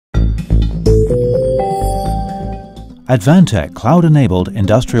Advantech cloud-enabled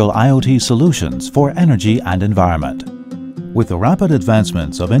industrial IoT solutions for energy and environment. With the rapid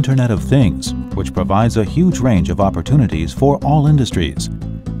advancements of Internet of Things, which provides a huge range of opportunities for all industries,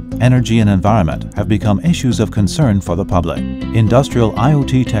 energy and environment have become issues of concern for the public. Industrial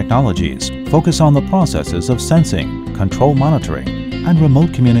IoT technologies focus on the processes of sensing, control monitoring, and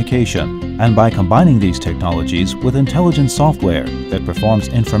remote communication. And by combining these technologies with intelligent software that performs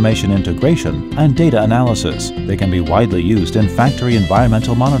information integration and data analysis, they can be widely used in factory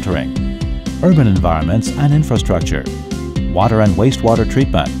environmental monitoring, urban environments and infrastructure, water and wastewater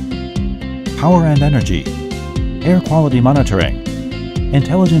treatment, power and energy, air quality monitoring,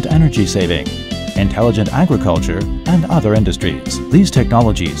 intelligent energy saving, intelligent agriculture, and other industries. These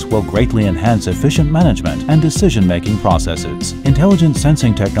technologies will greatly enhance efficient management and decision-making processes. Intelligent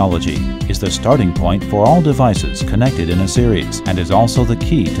sensing technology is the starting point for all devices connected in a series and is also the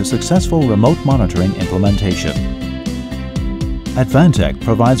key to successful remote monitoring implementation. Advantech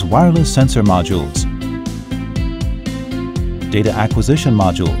provides wireless sensor modules, data acquisition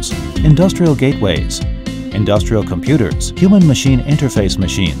modules, industrial gateways, industrial computers, human-machine interface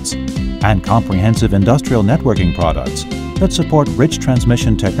machines, and comprehensive industrial networking products that support rich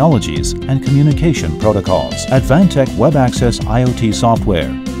transmission technologies and communication protocols. Advantech Web Access IoT software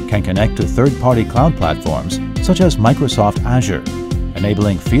can connect to third-party cloud platforms such as Microsoft Azure,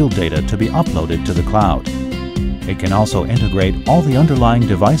 enabling field data to be uploaded to the cloud. It can also integrate all the underlying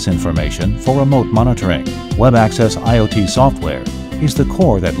device information for remote monitoring. Web Access IoT software is the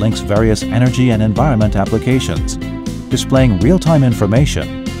core that links various energy and environment applications, displaying real-time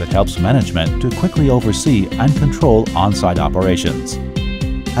information that helps management to quickly oversee and control on-site operations.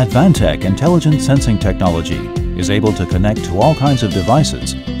 Advantech intelligent sensing technology is able to connect to all kinds of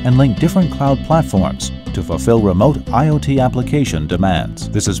devices and link different cloud platforms to fulfill remote IoT application demands.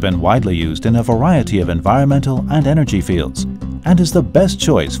 This has been widely used in a variety of environmental and energy fields and is the best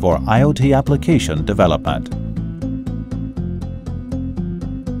choice for IoT application development.